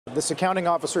This accounting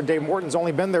officer, Dave Morton's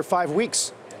only been there 5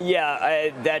 weeks. Yeah,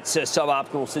 that's a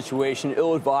suboptimal situation,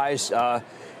 ill-advised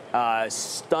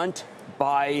stunt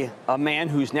by a man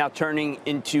who's now turning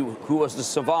into, who was the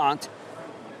savant.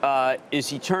 Is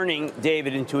he turning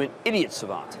David into an idiot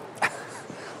savant?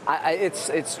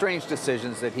 It's strange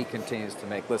decisions that he continues to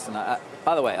make. Listen,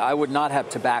 by the way, I would not have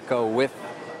tobacco with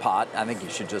pot. I think you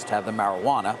should just have the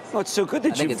marijuana. Well, it's so good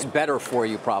that I think it's better for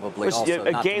you, probably. Also,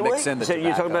 not to mix in the so tobacco.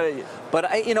 You're talking about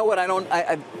but you know what?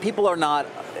 People are not.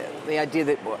 The idea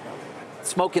that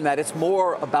smoking that, it's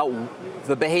more about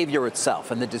the behavior itself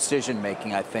and the decision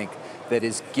making, I think, that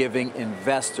is giving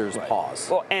investors pause.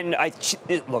 Well, and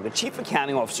look, a chief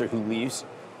accounting officer who leaves,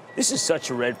 this is such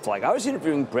a red flag. I was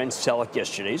interviewing Brent Selleck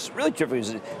yesterday. He's really terrific. He was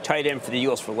a tight end for the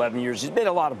Eagles for 11 years. He's made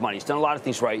a lot of money. He's done a lot of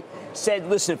things right. Said,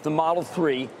 listen, if the Model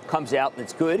 3 comes out and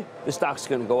it's good, the stock's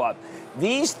going to go up.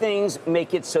 These things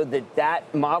make it so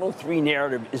that Model 3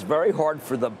 narrative is very hard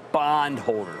for the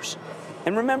bondholders.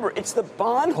 And remember, it's the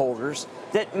bondholders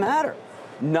that matter,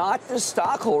 not the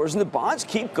stockholders, and the bonds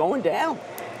keep going down.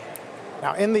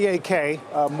 Now, in the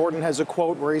 8K, Morton has a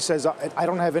quote where he says, I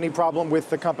don't have any problem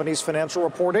with the company's financial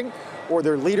reporting or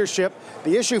their leadership.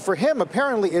 The issue for him,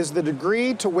 apparently, is the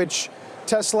degree to which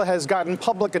Tesla has gotten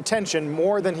public attention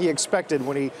more than he expected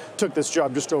when he took this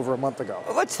job just over a month ago.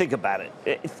 Well, let's think about it.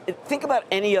 Think about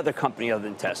any other company other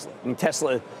than Tesla. I mean,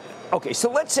 Tesla, okay,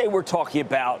 so let's say we're talking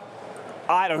about,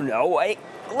 I don't know,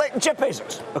 Jeff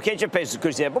Bezos. Okay, Jeff Bezos is a good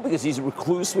example because he's a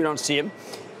recluse. We don't see him.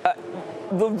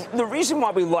 The reason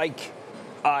why we like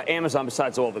Amazon,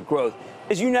 besides all the growth,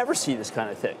 is you never see this kind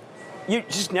of thing. You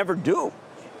just never do.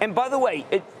 And by the way,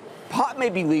 pot may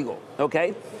be legal,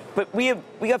 okay? But we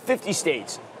got 50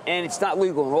 states, and it's not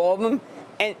legal in all of them.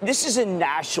 And this is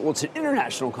it's an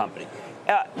international company.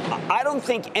 I don't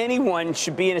think anyone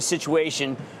should be in a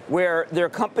situation where their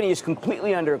company is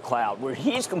completely under a cloud, where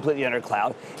he's completely under a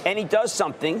cloud, and he does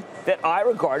something that I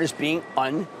regard as being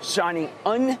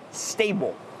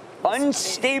unstable.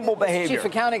 Unstable behavior. Chief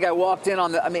accounting guy walked in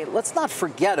on let's not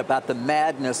forget about the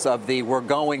madness of the we're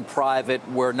going private,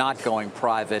 we're not going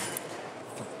private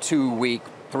 2-week,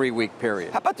 3-week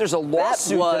period. How about there's a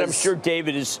lawsuit that I'm sure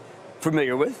David is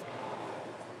familiar with?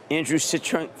 Andrew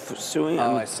Citron suing.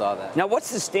 I saw that. Now, what's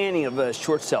the standing of a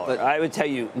short seller? I would tell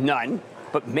you none.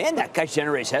 But man, that guy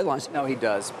generates headlines. No, he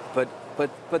does. But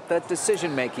that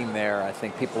decision making there, I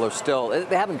think people are still,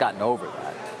 they haven't gotten over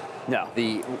that. No.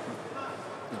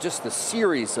 Just the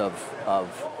series of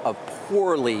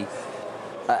poorly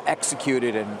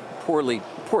executed and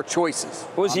poor choices.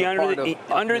 Was he under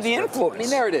the influence? I mean,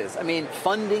 there it is. I mean,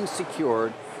 funding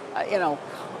secured. Come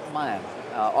on.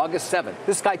 August 7th.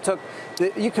 This guy took.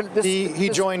 He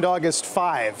joined August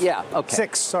 5. Yeah. Okay.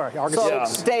 6. Sorry. August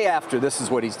 6. The day after, this is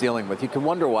what he's dealing with. You can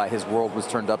wonder why his world was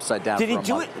turned upside down. Did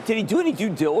he do any due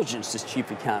diligence, this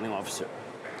chief accounting officer?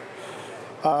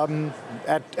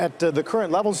 At the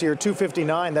current levels here,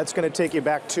 259. That's going to take you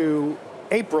back to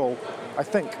April, I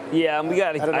think. Yeah, and we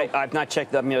got. I've not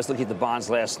checked up. I was looking at the bonds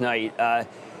last night.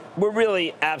 We're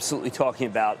really absolutely talking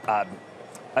about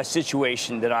a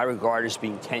situation that I regard as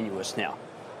being tenuous now.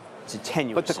 It's a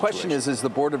tenuous But the question is the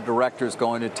board of directors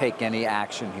going to take any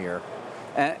action here?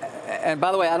 And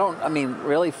by the way,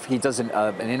 really, if he does an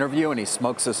interview and he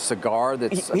smokes a cigar,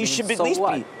 he should at least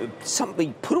be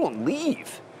somebody put on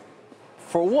leave.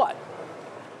 For what?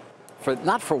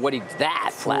 Not for what he did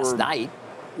last night.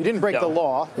 You didn't break the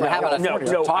law.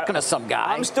 Talking to some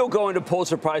guy. I'm still going to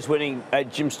Pulitzer Prize-winning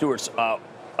Jim Stewart's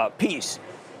piece.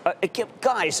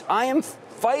 Guys, I am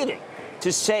fighting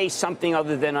to say something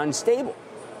other than unstable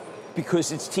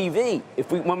because it's TV.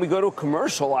 When we go to a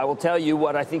commercial, I will tell you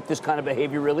what I think this kind of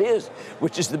behavior really is,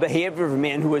 which is the behavior of a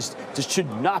man who should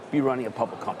not be running a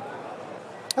public company.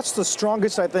 That's the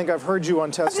strongest I think I've heard you on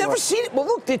Tesla. I've never seen it. Well,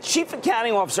 look, the chief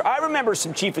accounting officer. I remember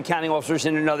some chief accounting officers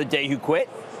in another day who quit,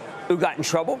 who got in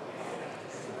trouble.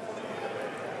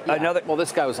 Yeah. Well,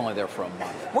 this guy was only there for a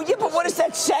month. Well, yeah, but what does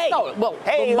that say? No, well,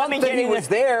 hey, the month that he was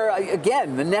there,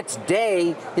 again, the next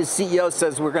day, his CEO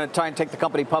says, we're going to try and take the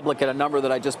company public at a number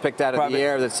that I just picked out of the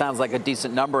air that sounds like a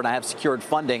decent number, and I have secured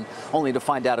funding, only to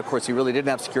find out, of course, he really didn't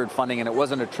have secured funding, and it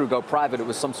wasn't a true go private. It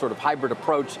was some sort of hybrid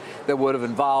approach that would have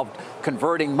involved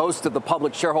converting most of the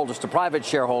public shareholders to private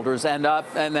shareholders, and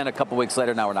then a couple weeks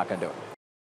later, now we're not going to do it.